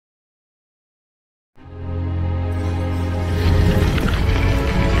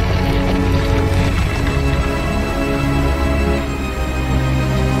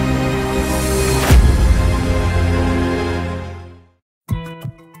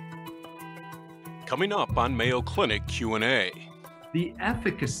Coming up on Mayo Clinic Q&A. The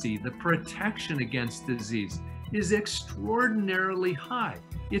efficacy, the protection against disease is extraordinarily high.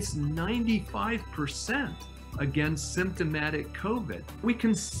 It's 95% against symptomatic COVID. We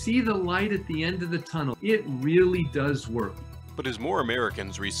can see the light at the end of the tunnel. It really does work. But as more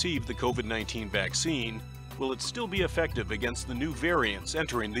Americans receive the COVID-19 vaccine, will it still be effective against the new variants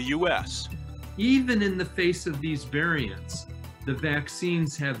entering the U.S.? Even in the face of these variants, the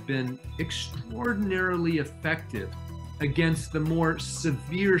vaccines have been extraordinarily effective against the more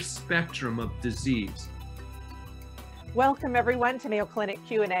severe spectrum of disease. Welcome everyone to Mayo Clinic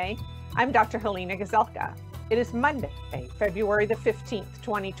Q&A. I'm Dr. Helena Gazelka. It is Monday, February the 15th,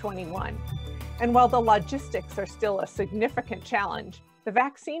 2021. And while the logistics are still a significant challenge, the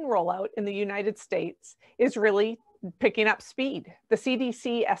vaccine rollout in the United States is really picking up speed. The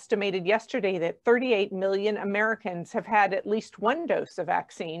CDC estimated yesterday that 38 million Americans have had at least one dose of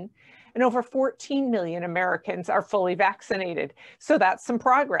vaccine, and over 14 million Americans are fully vaccinated. So that's some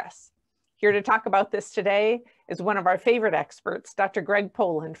progress. Here to talk about this today is one of our favorite experts, Dr. Greg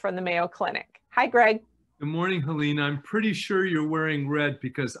Poland from the Mayo Clinic. Hi, Greg. Good morning, Helena. I'm pretty sure you're wearing red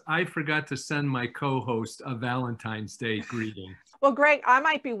because I forgot to send my co-host a Valentine's Day greeting. Well, Greg, I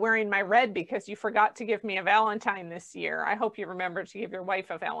might be wearing my red because you forgot to give me a Valentine this year. I hope you remember to give your wife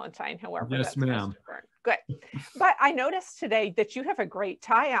a Valentine, however. Yes, ma'am. Good. But I noticed today that you have a great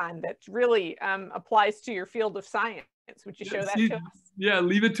tie on that really applies to your field of science. Would you show that to us? Yeah,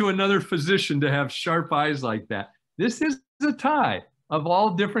 leave it to another physician to have sharp eyes like that. This is a tie of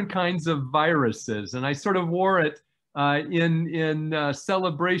all different kinds of viruses. And I sort of wore it in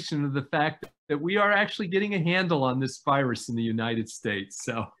celebration of the fact that we are actually getting a handle on this virus in the United States.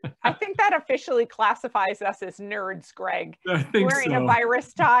 So I think that officially classifies us as nerds, Greg. I think wearing so. A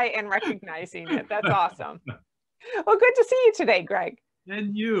virus tie and recognizing it. That's awesome. Well, good to see you today, Greg.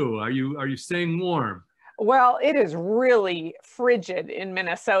 And you, are you staying warm? Well, it is really frigid in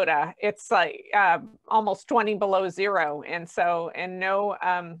Minnesota. It's like almost 20 below zero. And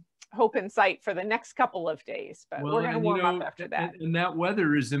no hope in sight for the next couple of days, but we're going to warm up after that. And that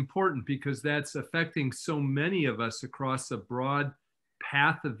weather is important because that's affecting so many of us across a broad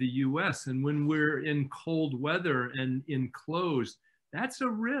path of the US. And when we're in cold weather and enclosed, that's a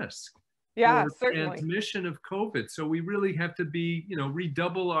risk. Yeah, for certainly. Transmission of COVID. So we really have to be,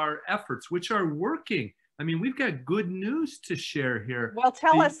 redouble our efforts, which are working. I mean, we've got good news to share here. Well,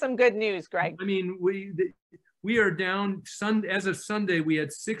 tell us some good news, Greg. I mean, we are down, as of Sunday, we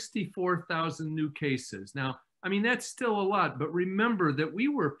had 64,000 new cases. Now, I mean, that's still a lot, but remember that we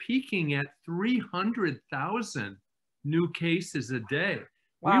were peaking at 300,000 new cases a day.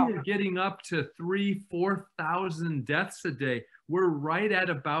 Wow. We were getting up to 3,000 to 4,000 deaths a day. We're right at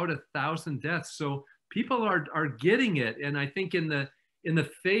about 1,000 deaths. So people are getting it. And I think in the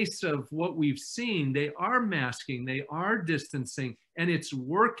face of what we've seen, they are masking, they are distancing, and it's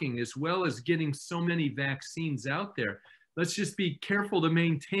working, as well as getting so many vaccines out there. Let's just be careful to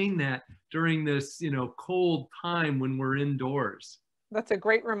maintain that during this, cold time when we're indoors. That's a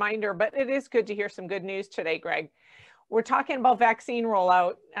great reminder, but it is good to hear some good news today, Greg. We're talking about vaccine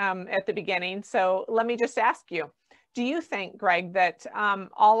rollout at the beginning. So let me just ask you, do you think, Greg, that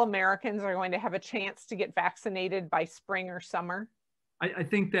all Americans are going to have a chance to get vaccinated by spring or summer? I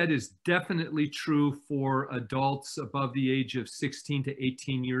think that is definitely true for adults above the age of 16 to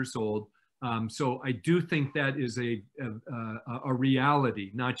 18 years old. So I do think that is a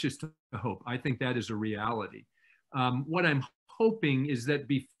reality, not just a hope. I think that is a reality. What I'm hoping is that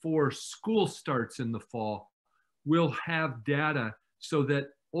before school starts in the fall, we'll have data so that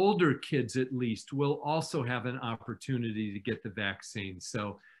older kids at least will also have an opportunity to get the vaccine.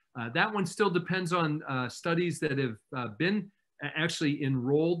 So that one still depends on studies that have been actually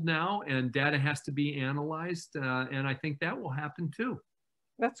enrolled now, and data has to be analyzed. And I think that will happen too.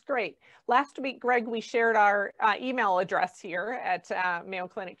 That's great. Last week, Greg, we shared our email address here at Mayo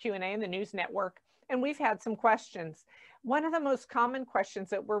Clinic Q&A and the News Network, and we've had some questions. One of the most common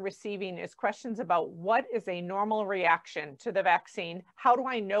questions that we're receiving is questions about what is a normal reaction to the vaccine? How do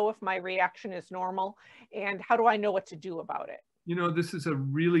I know if my reaction is normal? And how do I know what to do about it? This is a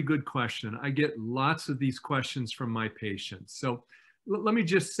really good question. I get lots of these questions from my patients. So let me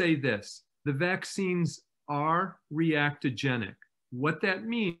just say this. The vaccines are reactogenic. What that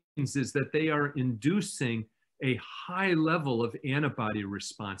means is that they are inducing a high level of antibody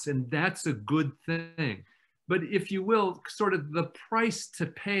response, and that's a good thing. But if you will, sort of the price to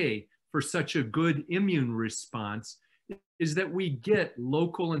pay for such a good immune response is that we get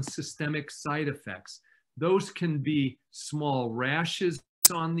local and systemic side effects. Those can be small rashes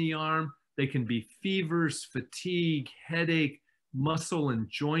on the arm. They can be fevers, fatigue, headache, muscle and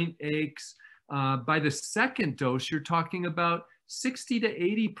joint aches. By the second dose, you're talking about 60 to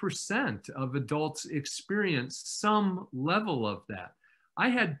 80% of adults experience some level of that. I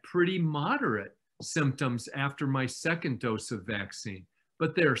had pretty moderate symptoms after my second dose of vaccine,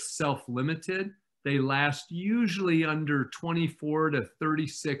 but they're self-limited. They last usually under 24 to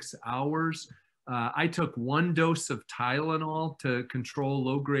 36 hours. I took 1 dose of Tylenol to control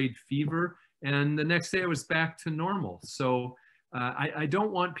low-grade fever, and the next day I was back to normal. So I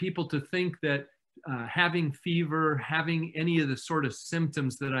don't want people to think that having fever, having any of the sort of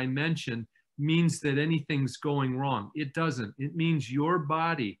symptoms that I mentioned means that anything's going wrong. It doesn't. It means your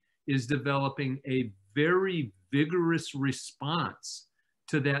body is developing a very vigorous response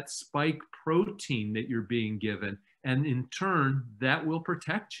to that spike protein that you're being given. And in turn, that will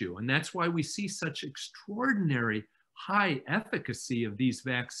protect you. And that's why we see such extraordinary high efficacy of these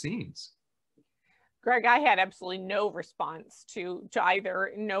vaccines. Greg, I had absolutely no response to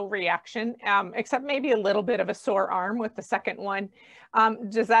either, no reaction, except maybe a little bit of a sore arm with the second one.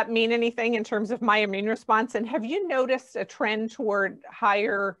 Does that mean anything in terms of my immune response? And have you noticed a trend toward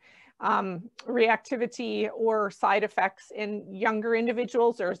higher reactivity or side effects in younger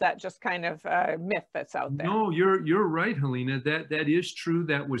individuals, or is that just kind of a myth that's out there? No, you're right, Helena. That is true.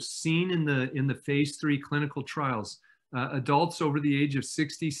 That was seen in the phase 3 clinical trials. Adults over the age of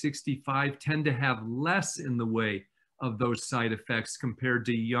 60, 65 tend to have less in the way of those side effects compared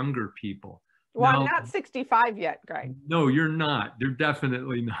to younger people. Well, now, I'm not 65 yet, Greg. No, you're not. You're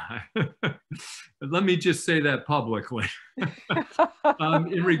definitely not. Let me just say that publicly.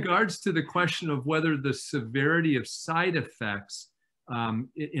 In regards to the question of whether the severity of side effects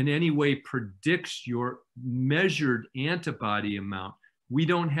in any way predicts your measured antibody amount, we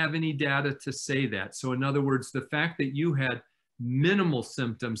don't have any data to say that. So in other words, the fact that you had minimal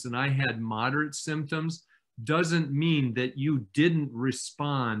symptoms and I had moderate symptoms doesn't mean that you didn't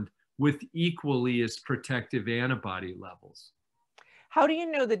respond with equally as protective antibody levels. How do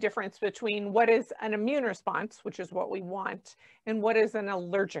you know the difference between what is an immune response, which is what we want, and what is an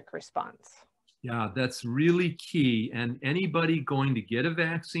allergic response? Yeah, that's really key. And anybody going to get a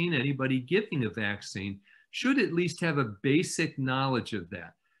vaccine, anybody giving a vaccine, should at least have a basic knowledge of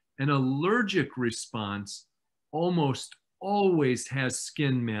that. An allergic response almost always has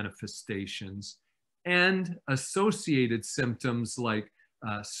skin manifestations and associated symptoms like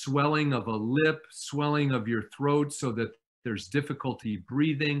swelling of a lip, swelling of your throat so that there's difficulty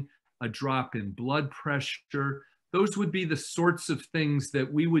breathing, a drop in blood pressure. Those would be the sorts of things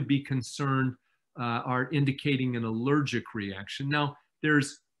that we would be concerned are indicating an allergic reaction. Now,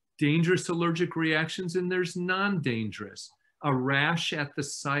 there's dangerous allergic reactions and there's non-dangerous. A rash at the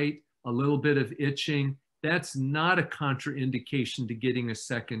site, a little bit of itching, that's not a contraindication to getting a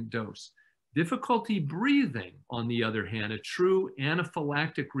second dose. Difficulty breathing, on the other hand, a true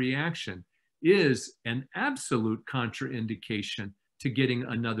anaphylactic reaction, is an absolute contraindication to getting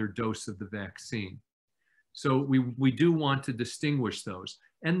another dose of the vaccine. So we do want to distinguish those.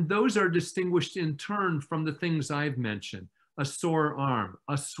 And those are distinguished in turn from the things I've mentioned: a sore arm,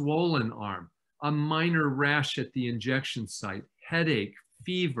 a swollen arm, a minor rash at the injection site, headache,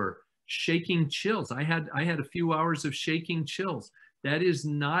 fever, shaking chills. I had a few hours of shaking chills. That is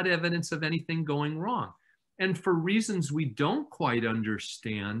not evidence of anything going wrong. And for reasons we don't quite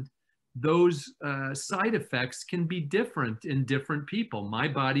understand, those side effects can be different in different people. My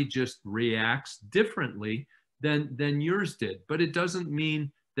body just reacts differently than yours did, but it doesn't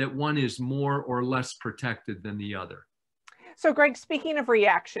mean that one is more or less protected than the other. So Greg, speaking of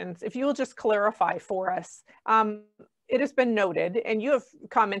reactions, if you will just clarify for us, it has been noted, and you have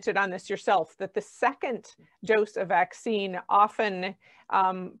commented on this yourself, that the second dose of vaccine often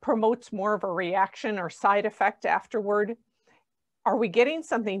promotes more of a reaction or side effect afterward. Are we getting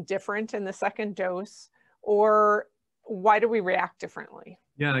something different in the second dose, or why do we react differently?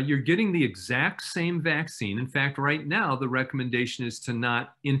 Yeah, you're getting the exact same vaccine. In fact, right now, the recommendation is to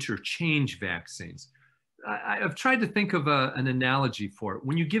not interchange vaccines. I've tried to think of an analogy for it.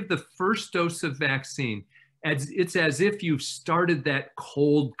 When you give the first dose of vaccine, it's as if you've started that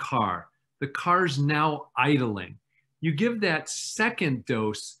cold car. The car's now idling. You give that second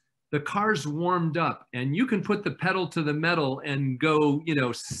dose, the car's warmed up, and you can put the pedal to the metal and go,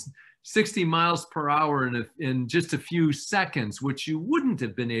 60 miles per hour in just a few seconds, which you wouldn't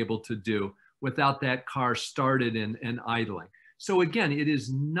have been able to do without that car started and idling. So again, it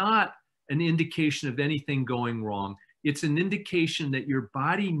is not an indication of anything going wrong. It's an indication that your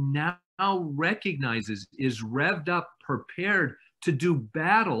body now recognizes, is revved up, prepared to do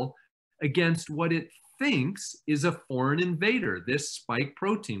battle against what it thinks is a foreign invader, this spike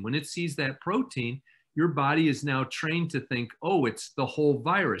protein. When it sees that protein, your body is now trained to think, oh, it's the whole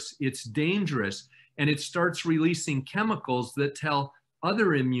virus, it's dangerous. And it starts releasing chemicals that tell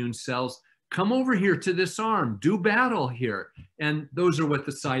other immune cells, come over here to this arm, do battle here. And those are what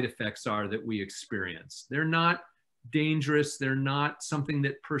the side effects are that we experience. They're not dangerous. They're not something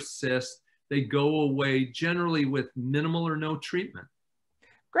that persists. They go away generally with minimal or no treatment.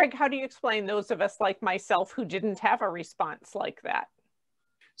 Greg, how do you explain those of us like myself who didn't have a response like that?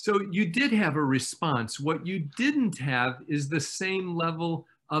 So you did have a response. What you didn't have is the same level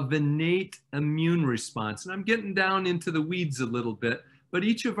of innate immune response. And I'm getting down into the weeds a little bit, but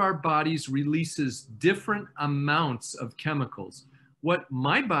each of our bodies releases different amounts of chemicals. What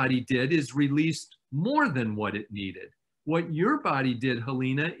my body did is released more than what it needed. What your body did,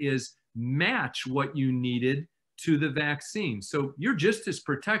 Helena, is match what you needed to the vaccine. So you're just as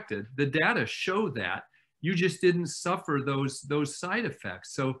protected. The data show that. You just didn't suffer those side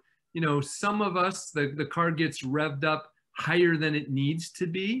effects. So, you know, some of us, the car gets revved up higher than it needs to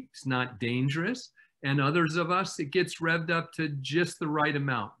be. It's not dangerous. And others of us, it gets revved up to just the right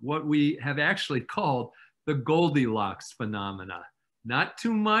amount. What we have actually called the Goldilocks phenomena. Not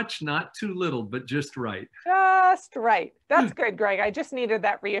too much, not too little, but just right. Just right. That's good, Greg. I just needed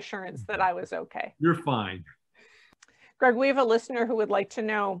that reassurance that I was okay. You're fine. Greg, we have a listener who would like to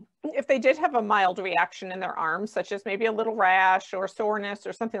know if they did have a mild reaction in their arms, such as maybe a little rash or soreness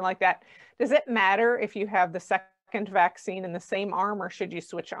or something like that. Does it matter if you have the second vaccine in the same arm, or should you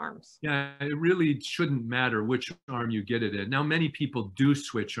switch arms? Yeah, it really shouldn't matter which arm you get it in. Now, many people do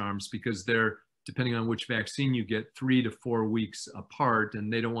switch arms because they're, depending on which vaccine you get, 3 to 4 weeks apart,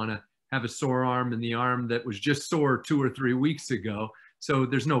 and they don't want to have a sore arm in the arm that was just sore 2 or 3 weeks ago. So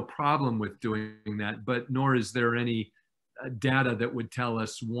there's no problem with doing that, but nor is there any data that would tell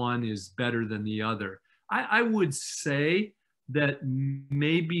us one is better than the other. I would say that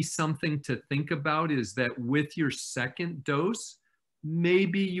maybe something to think about is that with your second dose,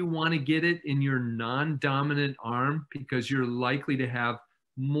 maybe you want to get it in your non-dominant arm because you're likely to have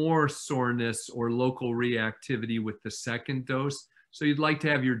more soreness or local reactivity with the second dose. So you'd like to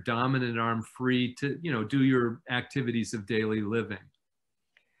have your dominant arm free to, you know, do your activities of daily living.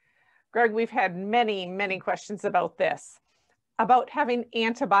 Greg, we've had many questions about this, about having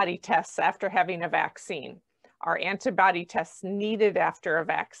antibody tests after having a vaccine. Are antibody tests needed after a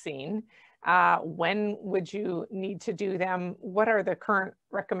vaccine? When would you need to do them? What are the current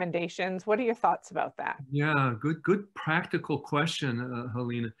recommendations? What are your thoughts about that? Yeah, good practical question,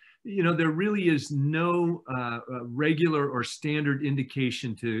 Helena. You know, there really is no regular or standard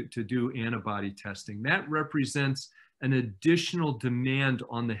indication to do antibody testing. That represents an additional demand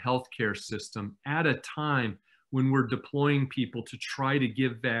on the healthcare system at a time when we're deploying people to try to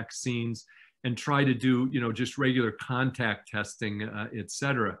give vaccines and try to do, you know, just regular contact testing, et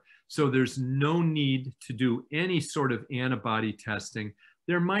cetera. So there's no need to do any sort of antibody testing.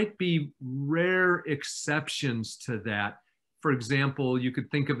 There might be rare exceptions to that. For example, you could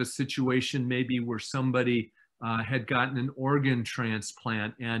think of a situation maybe where somebody had gotten an organ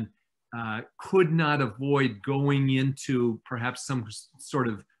transplant and could not avoid going into perhaps some sort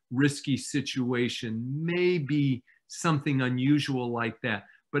of risky situation, maybe something unusual like that.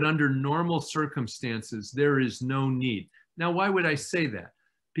 But under normal circumstances, there is no need. Now, why would I say that?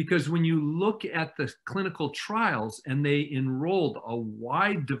 Because when you look at the clinical trials and they enrolled a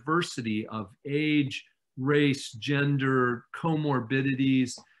wide diversity of age, race, gender,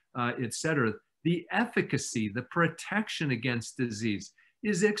 comorbidities, et cetera, the efficacy, the protection against disease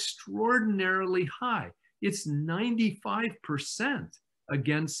is extraordinarily high. It's 95%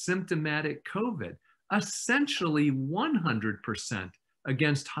 against symptomatic COVID, essentially 100%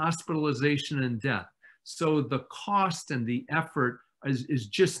 against hospitalization and death. So the cost and the effort is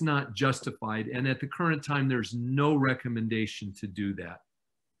just not justified. And at the current time, there's no recommendation to do that.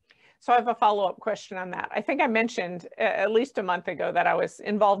 So I have a follow-up question on that. I think I mentioned at least a month ago that I was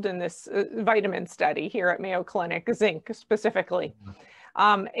involved in this vitamin study here at Mayo Clinic, zinc specifically,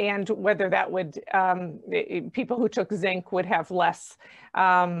 and whether that would, people who took zinc would have less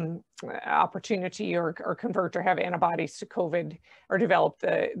opportunity or convert or have antibodies to COVID or develop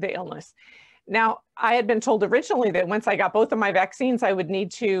the illness. Now, I had been told originally that once I got both of my vaccines, I would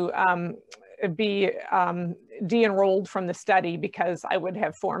need to be de-enrolled from the study because I would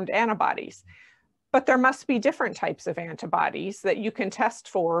have formed antibodies. But there must be different types of antibodies that you can test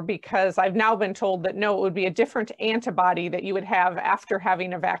for, because I've now been told that no, it would be a different antibody that you would have after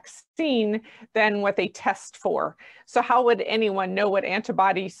having a vaccine than what they test for. So how would anyone know what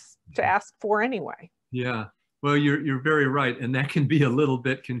antibodies to ask for anyway? Yeah, well, you're very right. And that can be a little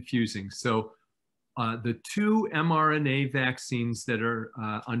bit confusing. So the 2 mRNA vaccines that are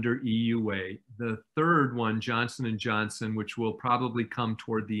under EUA, the third one, Johnson & Johnson, which will probably come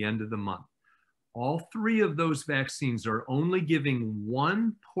toward the end of the month. All 3 of those vaccines are only giving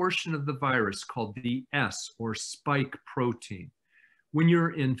one portion of the virus called the S, or spike protein. When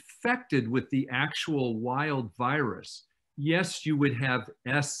you're infected with the actual wild virus, yes, you would have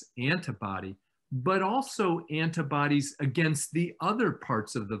S antibody, but also antibodies against the other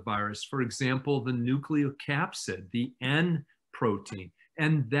parts of the virus. For example, the nucleocapsid, the N protein,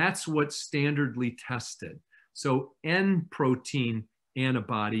 and that's what's standardly tested. So N protein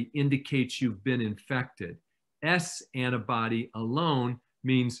antibody indicates you've been infected. S antibody alone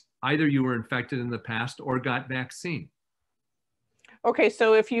means either you were infected in the past or got vaccine. Okay,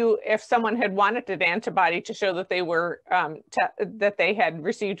 so if someone had wanted an antibody to show that they were that they had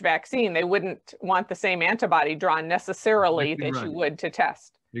received vaccine, they wouldn't want the same antibody drawn necessarily Exactly that right. you would to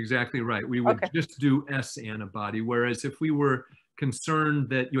test. Exactly right. We would just do S antibody, whereas if we were concerned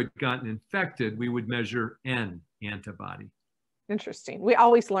that you had gotten infected, we would measure N antibody. Interesting. We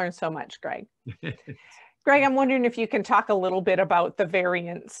always learn so much, Greg. Greg, I'm wondering if you can talk a little bit about the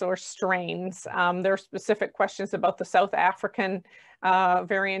variants or strains. There are specific questions about the South African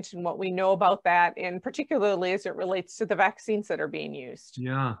variant and what we know about that, and particularly as it relates to the vaccines that are being used.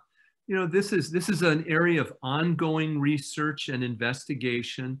 Yeah, you know, this is an area of ongoing research and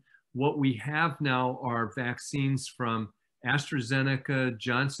investigation. What we have now are vaccines from AstraZeneca,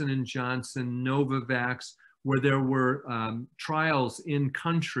 Johnson & Johnson, Novavax, where there were trials in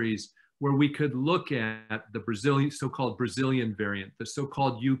countries where we could look at the so-called Brazilian variant, the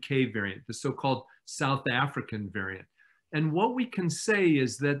so-called UK variant, the so-called South African variant. And what we can say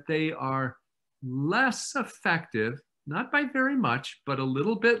is that they are less effective, not by very much, but a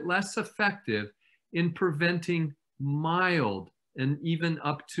little bit less effective in preventing mild and even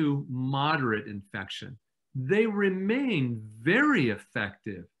up to moderate infection. They remain very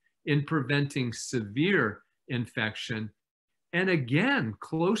effective in preventing severe infection, and again,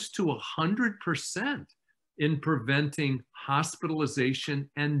 close to 100% in preventing hospitalization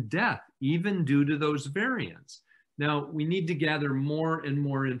and death, even due to those variants. Now, we need to gather more and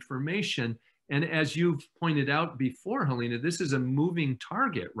more information. And as you've pointed out before, Helena, this is a moving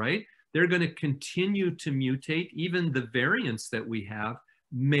target, right? They're going to continue to mutate. Even the variants that we have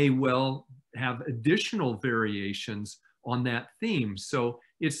may well have additional variations on that theme. So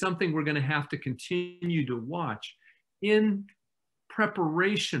it's something we're going to have to continue to watch. In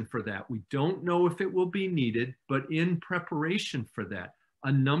preparation for that, we don't know if it will be needed, but in preparation for that,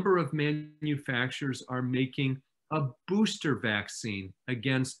 a number of manufacturers are making a booster vaccine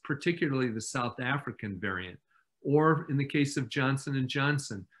against particularly the South African variant, or in the case of Johnson &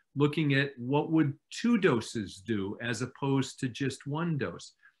 Johnson, looking at what would 2 doses do as opposed to just 1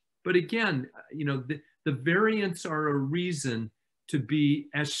 dose. But again, you know, the variants are a reason to be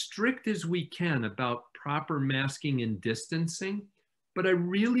as strict as we can about proper masking and distancing. But I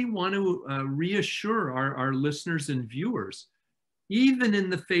really want to reassure our listeners and viewers, even in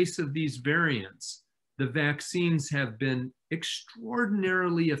the face of these variants, the vaccines have been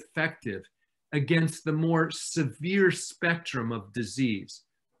extraordinarily effective against the more severe spectrum of disease.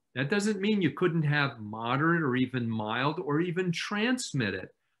 That doesn't mean you couldn't have moderate or even mild or even transmit it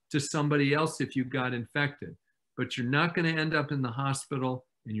to somebody else if you got infected, but you're not going to end up in the hospital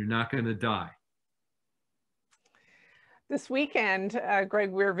and you're not going to die. This weekend,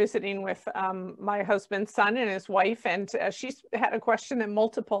 Greg, we're visiting with my husband's son and his wife, and she's had a question that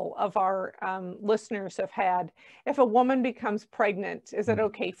multiple of our listeners have had. If a woman becomes pregnant, is it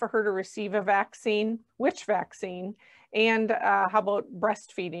okay for her to receive a vaccine? Which vaccine? And how about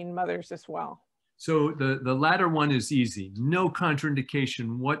breastfeeding mothers as well? So the latter one is easy. No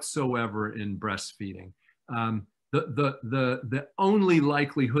contraindication whatsoever in breastfeeding. The only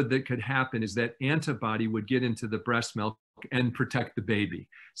likelihood that could happen is that antibody would get into the breast milk and protect the baby.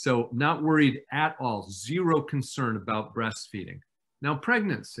 So not worried at all, zero concern about breastfeeding. Now,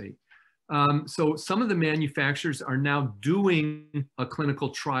 pregnancy. So some of the manufacturers are now doing a clinical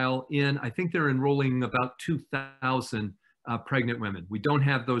trial in, I think they're enrolling about 2,000 pregnant women. We don't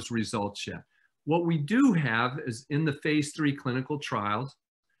have those results yet. What we do have is in the phase 3 clinical trials,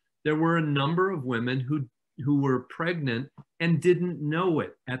 there were a number of women who were pregnant and didn't know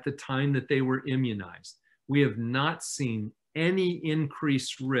it at the time that they were immunized. We have not seen any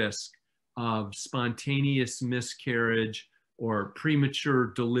increased risk of spontaneous miscarriage or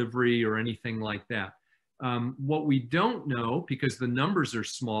premature delivery or anything like that. What we don't know, because the numbers are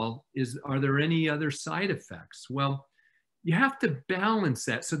small, is are there any other side effects? Well, you have to balance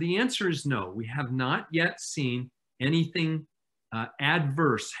that. So the answer is no. We have not yet seen anything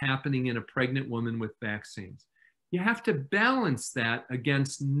adverse happening in a pregnant woman with vaccines. You have to balance that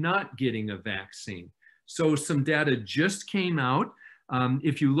against not getting a vaccine. So some data just came out.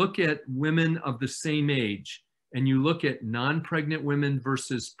 If you look at women of the same age and you look at non-pregnant women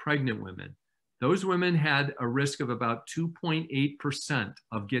versus pregnant women, those women had a risk of about 2.8%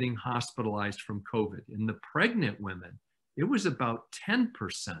 of getting hospitalized from COVID. In the pregnant women, it was about 10%.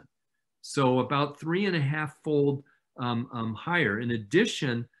 So about 3.5-fold higher. In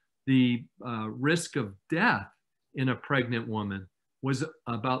addition, the risk of death in a pregnant woman was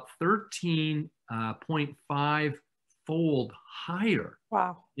about 13.5-fold higher.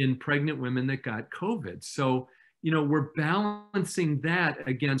 Wow. In pregnant women that got COVID. So, we're balancing that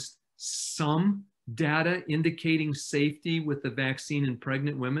against some data indicating safety with the vaccine in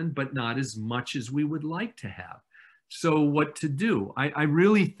pregnant women, but not as much as we would like to have. So what to do? I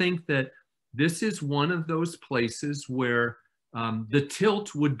really think that this is one of those places where the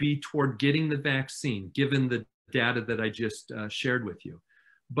tilt would be toward getting the vaccine, given the data that I just shared with you.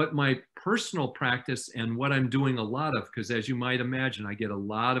 But my personal practice and what I'm doing a lot of, because as you might imagine, I get a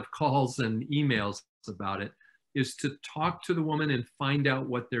lot of calls and emails about it, is to talk to the woman and find out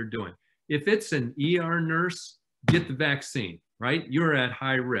what they're doing. If it's an ER nurse, get the vaccine, right? You're at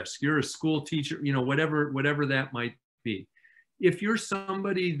high risk. You're a school teacher, whatever that might be. If you're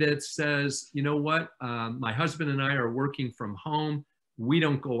somebody that says, you know what, my husband and I are working from home, we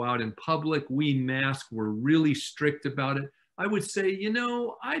don't go out in public, we mask, we're really strict about it, I would say,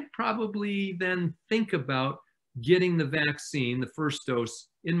 I'd probably then think about getting the vaccine, the first dose,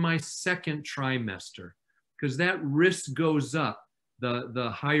 in my second trimester, because that risk goes up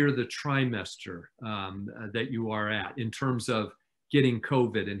the higher the trimester that you are at in terms of getting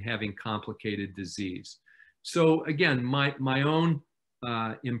COVID and having complicated disease. So again, my own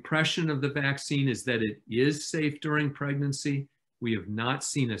impression of the vaccine is that it is safe during pregnancy. We have not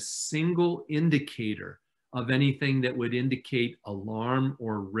seen a single indicator of anything that would indicate alarm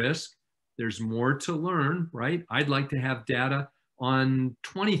or risk. There's more to learn, right? I'd like to have data on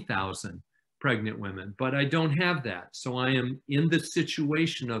 20,000 pregnant women, but I don't have that. So I am in the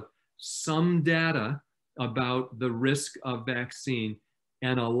situation of some data about the risk of vaccine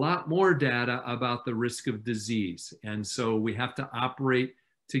and a lot more data about the risk of disease. And so we have to operate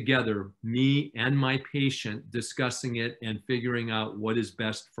together, me and my patient, discussing it and figuring out what is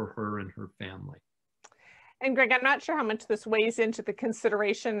best for her and her family. And Greg, I'm not sure how much this weighs into the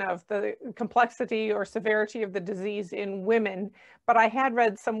consideration of the complexity or severity of the disease in women, but I had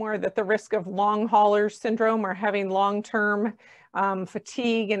read somewhere that the risk of long hauler syndrome or having long-term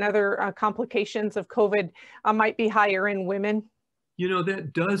fatigue and other complications of COVID might be higher in women.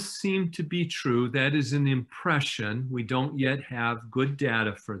 That does seem to be true. That is an impression. We don't yet have good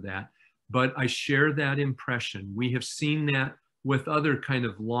data for that, but I share that impression. We have seen that with other kind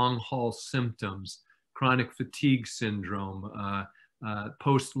of long haul symptoms, chronic fatigue syndrome,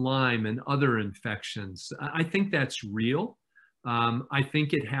 post-Lyme and other infections. I think that's real. I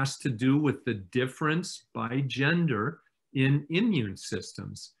think it has to do with the difference by gender in immune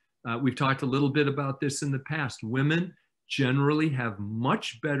systems. We've talked a little bit about this in the past. Women generally have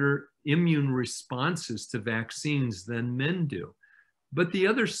much better immune responses to vaccines than men do. But the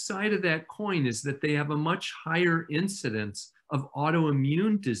other side of that coin is that they have a much higher incidence of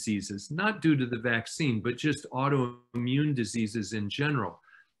autoimmune diseases, not due to the vaccine, but just autoimmune diseases in general.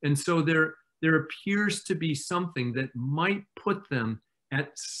 And so there appears to be something that might put them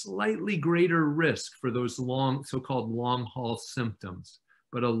at slightly greater risk for those so-called long haul symptoms,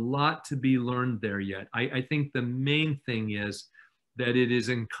 but a lot to be learned there yet. I think the main thing is that it is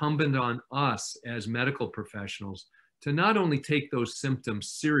incumbent on us as medical professionals to not only take those symptoms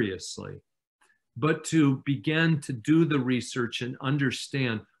seriously, but to begin to do the research and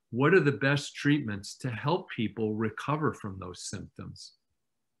understand what are the best treatments to help people recover from those symptoms.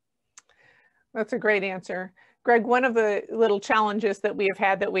 That's a great answer. Greg, one of the little challenges that we have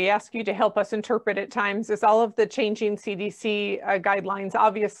had that we ask you to help us interpret at times is all of the changing CDC guidelines.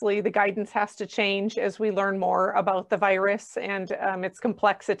 Obviously, the guidance has to change as we learn more about the virus and its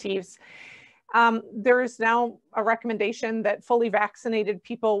complexities. There is now a recommendation that fully vaccinated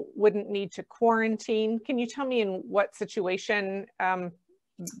people wouldn't need to quarantine. Can you tell me in what situation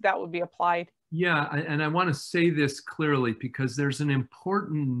that would be applied? Yeah, and I want to say this clearly because there's an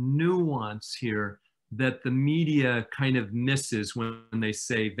important nuance here that the media kind of misses when they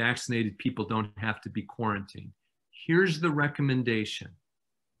say vaccinated people don't have to be quarantined. Here's the recommendation.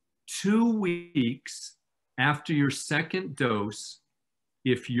 2 weeks after your second dose,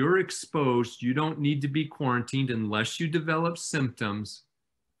 if you're exposed, you don't need to be quarantined unless you develop symptoms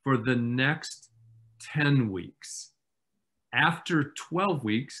for the next 10 weeks. After 12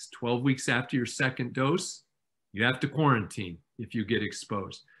 weeks after your second dose, you have to quarantine if you get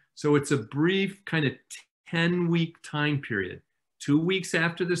exposed. So it's a brief kind of 10-week time period, 2 weeks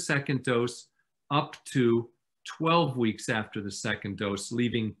after the second dose up to 12 weeks after the second dose,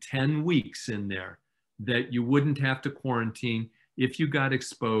 leaving 10 weeks in there that you wouldn't have to quarantine if you got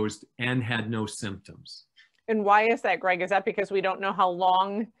exposed and had no symptoms. And why is that, Greg? Is that because we don't know how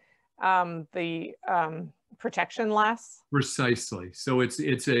long the protection lasts? Precisely. So it's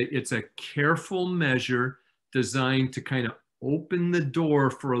a careful measure designed to kind of open the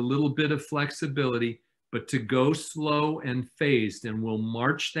door for a little bit of flexibility, but to go slow and phased. And we'll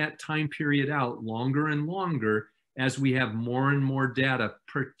march that time period out longer and longer as we have more and more data,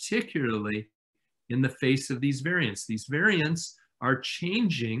 particularly in the face of these variants. These variants are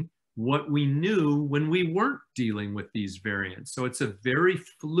changing what we knew when we weren't dealing with these variants. So it's a very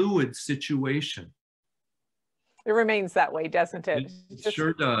fluid situation. It remains that way, doesn't it? It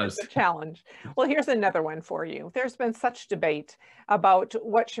sure does. It's a challenge. Well, here's another one for you. There's been such debate about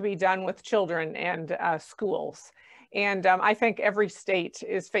what should be done with children and schools. And I think every state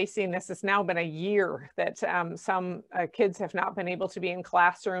is facing this. It's now been a year that some kids have not been able to be in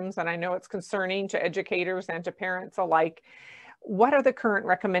classrooms. And I know it's concerning to educators and to parents alike. What are the current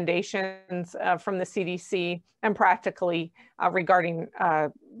recommendations from the CDC and practically regarding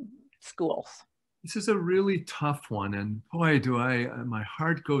schools? This is a really tough one. And boy, my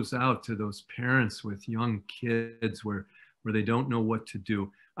heart goes out to those parents with young kids where they don't know what to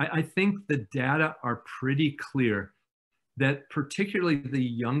do. I think the data are pretty clear that particularly the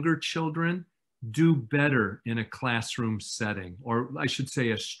younger children do better in a classroom setting, or I should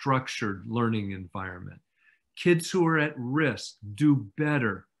say a structured learning environment. Kids who are at risk do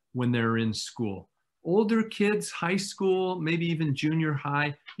better when they're in school. Older kids, high school, maybe even junior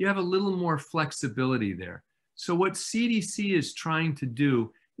high, you have a little more flexibility there. So what CDC is trying to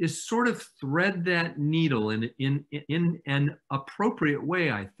do is sort of thread that needle in an appropriate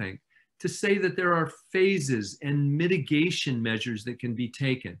way, I think, to say that there are phases and mitigation measures that can be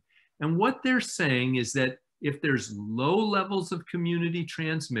taken. And what they're saying is that if there's low levels of community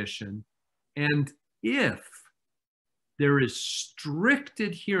transmission, and if there is strict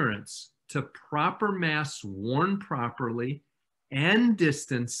adherence to proper masks worn properly and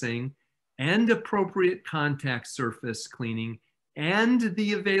distancing and appropriate contact surface cleaning and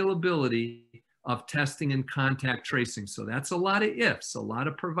the availability of testing and contact tracing. So that's a lot of ifs, a lot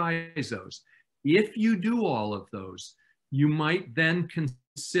of provisos. If you do all of those, you might then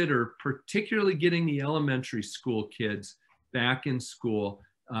consider particularly getting the elementary school kids back in school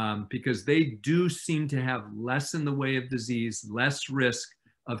because they do seem to have less in the way of disease, less risk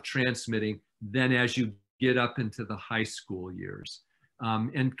of transmitting than as you get up into the high school years,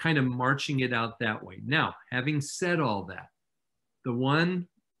 and kind of marching it out that way. Now, having said all that, the one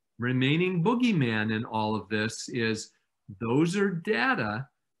remaining boogeyman in all of this is those are data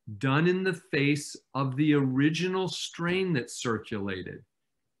done in the face of the original strain that circulated.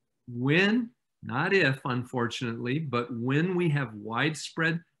 When, not if, unfortunately, but when we have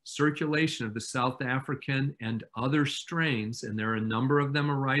widespread circulation of the South African and other strains, and there are a number of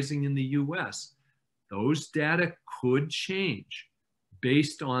them arising in the US, those data could change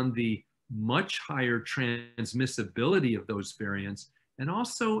based on the much higher transmissibility of those variants and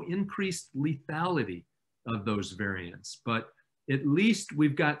also increased lethality of those variants. But at least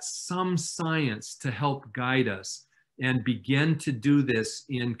we've got some science to help guide us and begin to do this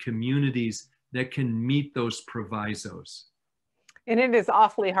in communities that can meet those provisos. And it is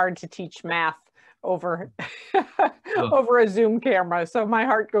awfully hard to teach math over, over a Zoom camera. So my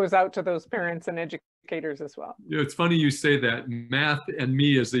heart goes out to those parents and educators as well. You know, it's funny you say that. Math and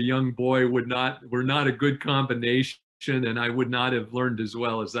me as a young boy were not a good combination, and I would not have learned as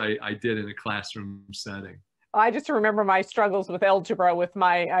well as I did in a classroom setting. I just remember my struggles with algebra with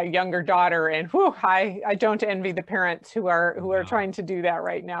my younger daughter, and whew, I don't envy the parents who are trying to do that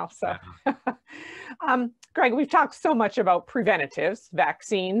right now. So, Greg, we've talked so much about preventatives,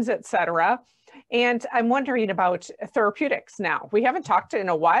 vaccines, et cetera, and I'm wondering about therapeutics now. We haven't talked in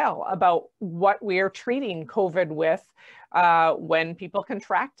a while about what we are treating COVID with when people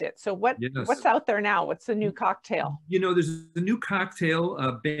contract it. So what's out there now? What's the new cocktail? You know, there's a new cocktail,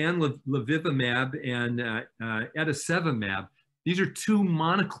 banlevivimab and etesevimab. These are two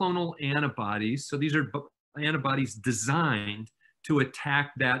monoclonal antibodies. So these are antibodies designed to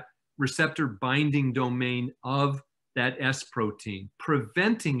attack that receptor binding domain of that S protein,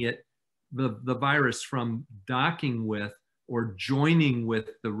 preventing it, the virus, from docking with or joining with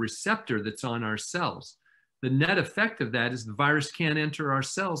the receptor that's on our cells. The net effect of that is the virus can't enter our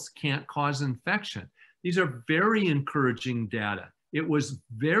cells, can't cause infection. These are very encouraging data. It was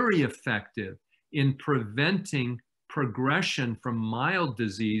very effective in preventing progression from mild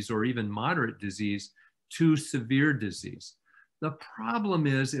disease or even moderate disease to severe disease. The problem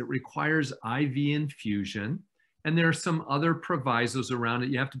is it requires IV infusion, and there are some other provisos around it.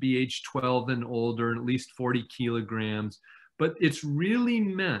 You have to be age 12 and older and at least 40 kilograms, but it's really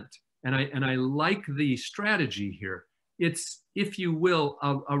meant, and I like the strategy here, it's, if you will,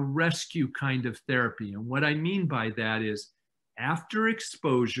 a rescue kind of therapy. And what I mean by that is after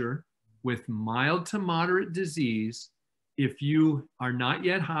exposure with mild to moderate disease, if you are not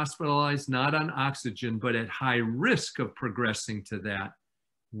yet hospitalized, not on oxygen, but at high risk of progressing to that,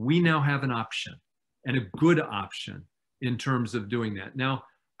 we now have an option, and a good option in terms of doing that. Now,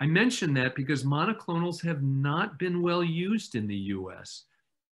 I mention that because monoclonals have not been well used in the US.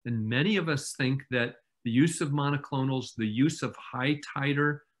 And many of us think that the use of monoclonals, the use of high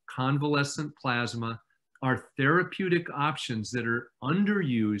titer convalescent plasma are therapeutic options that are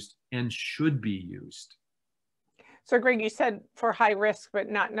underused and should be used. So Greg, you said for high risk, but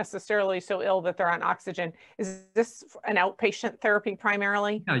not necessarily so ill that they're on oxygen. Is this an outpatient therapy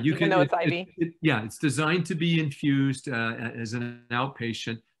primarily? Yeah, you even can, though it's IV? Yeah, it's designed to be infused as an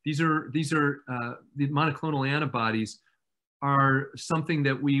outpatient. These are the monoclonal antibodies are something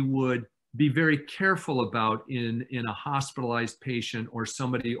that we would be very careful about in a hospitalized patient or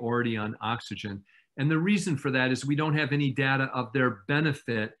somebody already on oxygen. And the reason for that is we don't have any data of their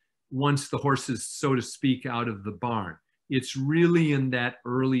benefit once the horse is, so to speak, out of the barn. It's really in that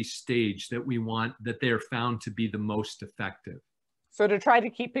early stage that we want, that they are found to be the most effective. So to try to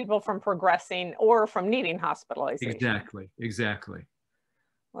keep people from progressing or from needing hospitalization. Exactly, exactly.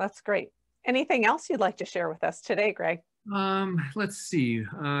 Well, that's great. Anything else you'd like to share with us today, Greg? Let's see.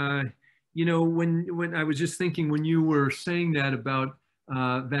 You know, when I was just thinking, when you were saying that about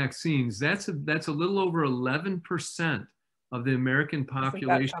vaccines, that's a little over 11% of the American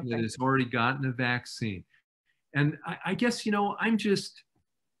population that has already gotten a vaccine. And I guess, you know, I'm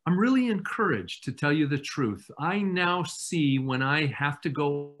really encouraged, to tell you the truth. I now see, when I have to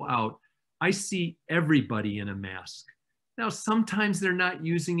go out, I see everybody in a mask. Now, sometimes they're not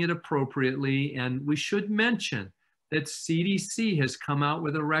using it appropriately, and we should mention that CDC has come out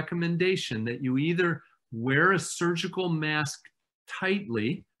with a recommendation that you either wear a surgical mask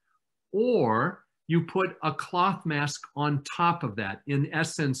tightly or you put a cloth mask on top of that. In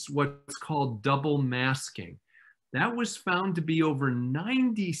essence, what's called double masking. That was found to be over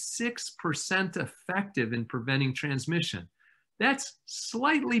 96% effective in preventing transmission. That's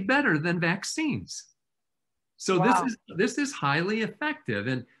slightly better than vaccines. So wow. This is highly effective.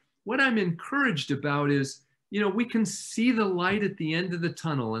 And what I'm encouraged about is, you know, we can see the light at the end of the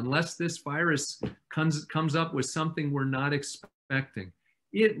tunnel unless this virus comes up with something we're not expecting.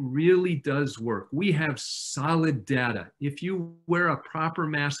 It really does work. We have solid data. If you wear a proper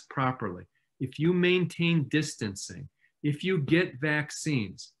mask properly, if you maintain distancing, if you get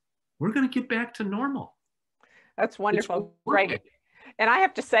vaccines, we're going to get back to normal. That's wonderful, Greg. And I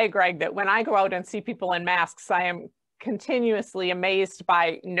have to say, Greg, that when I go out and see people in masks, I am continuously amazed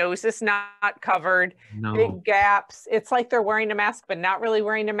by noses not covered, big gaps. It's like they're wearing a mask, but not really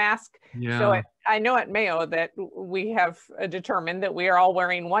wearing a mask. Yeah. So I know at Mayo that we have determined that we are all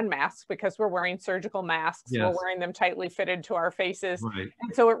wearing one mask because we're wearing surgical masks. Yes. We're wearing them tightly fitted to our faces. Right.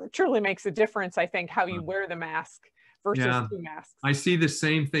 And so it truly makes a difference, I think, how you wear the mask versus two masks. I see the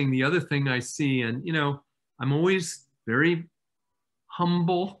same thing. The other thing I see, and you know, I'm always very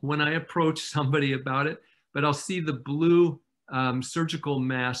humble when I approach somebody about it, but I'll see the blue surgical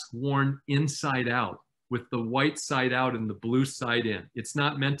mask worn inside out with the white side out and the blue side in. It's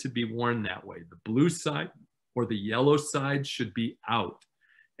not meant to be worn that way. The blue side or the yellow side should be out.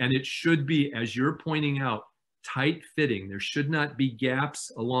 And it should be, as you're pointing out, tight fitting. There should not be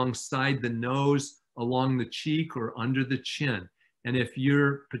gaps alongside the nose, along the cheek, or under the chin. And if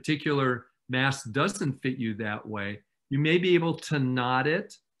your particular mask doesn't fit you that way, you may be able to knot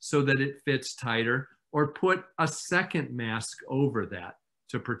it so that it fits tighter, or put a second mask over that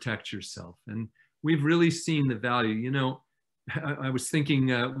to protect yourself. And we've really seen the value. You know, I was thinking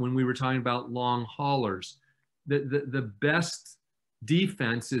when we were talking about long haulers, the best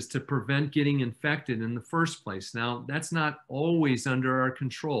defense is to prevent getting infected in the first place. Now, that's not always under our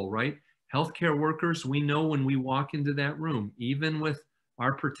control, right? Healthcare workers, we know when we walk into that room, even with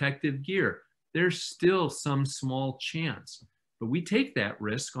our protective gear, there's still some small chance. But we take that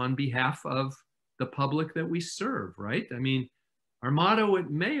risk on behalf of the public that we serve, right? I mean, our motto at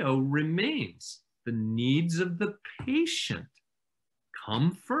Mayo remains: the needs of the patient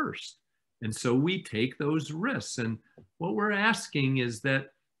come first. And so we take those risks. And what we're asking is that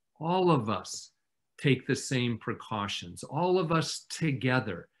all of us take the same precautions, all of us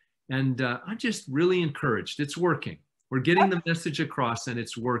together. And I'm just really encouraged. It's working. We're getting the message across and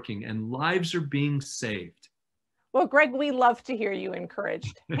it's working and lives are being saved. Well, Greg, we love to hear you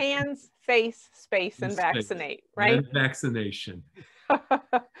encouraged. Hands, face, space, and vaccinate, right? And vaccination.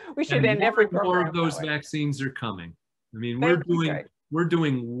 We should end every program. More of those vaccines are coming. I mean, we're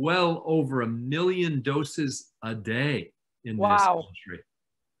doing well over 1 million doses a day in this country.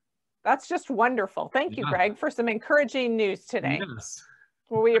 That's just wonderful. Thank you, Greg, for some encouraging news today. Yes.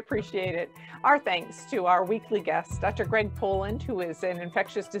 Well, we appreciate it. Our thanks to our weekly guest, Dr. Greg Poland, who is an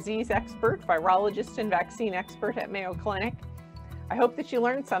infectious disease expert, virologist, and vaccine expert at Mayo Clinic. I hope that you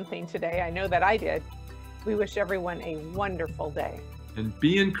learned something today. I know that I did. We wish everyone a wonderful day. And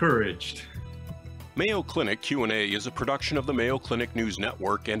be encouraged. Mayo Clinic Q&A is a production of the Mayo Clinic News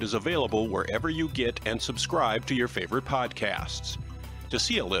Network and is available wherever you get and subscribe to your favorite podcasts. To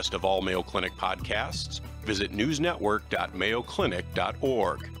see a list of all Mayo Clinic podcasts, visit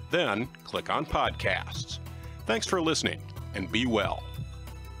newsnetwork.mayoclinic.org. Then click on Podcasts. Thanks for listening, and be well.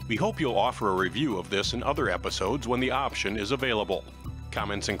 We hope you'll offer a review of this and other episodes when the option is available.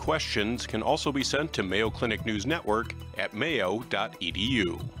 Comments and questions can also be sent to Mayo Clinic News Network at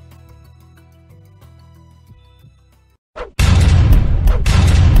mayo.edu.